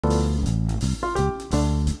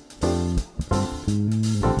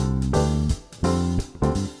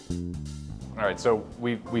right, so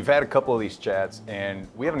we've had a couple of these chats, and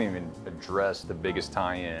we haven't even addressed the biggest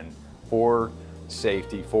tie-in for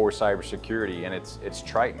safety, for cybersecurity, and it's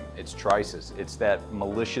Triton, it's TRISIS. It's that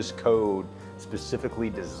malicious code specifically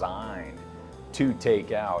designed to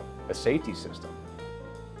take out a safety system.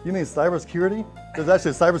 You mean cybersecurity? There's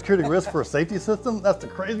actually a cybersecurity risk for a safety system? That's the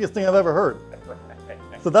craziest thing I've ever heard.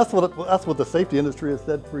 So that's what the safety industry has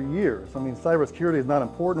said for years. I mean, cybersecurity is not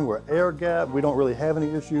important. We're air gap. We don't really have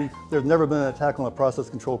any issues. There's never been an attack on a process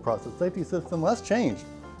control process safety system. Well, that's changed.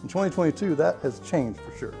 In 2022, that has changed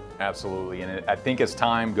for sure. Absolutely, and I think as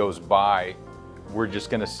time goes by, we're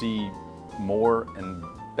just going to see more and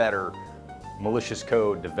better malicious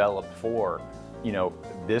code developed for, you know,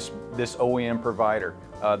 this OEM provider,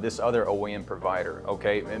 this other OEM provider.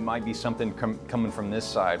 Okay, it might be something coming from this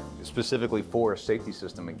side specifically for a safety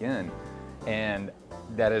system again, and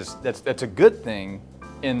that's a good thing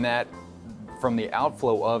in that from the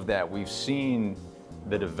outflow of that, we've seen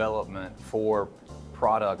the development for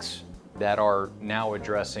products that are now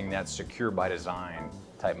addressing that secure by design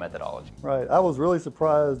type methodology. Right, I was really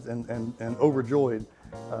surprised and overjoyed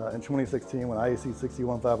in 2016 when IEC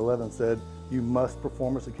 61511 said you must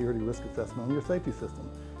perform a security risk assessment on your safety system.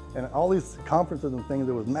 And all these conferences and things,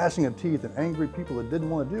 there was gnashing of teeth and angry people that didn't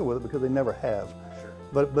want to deal with it because they never have.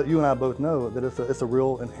 Sure. But you and I both know that it's a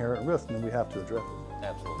real inherent risk and we have to address it.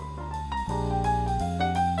 Absolutely.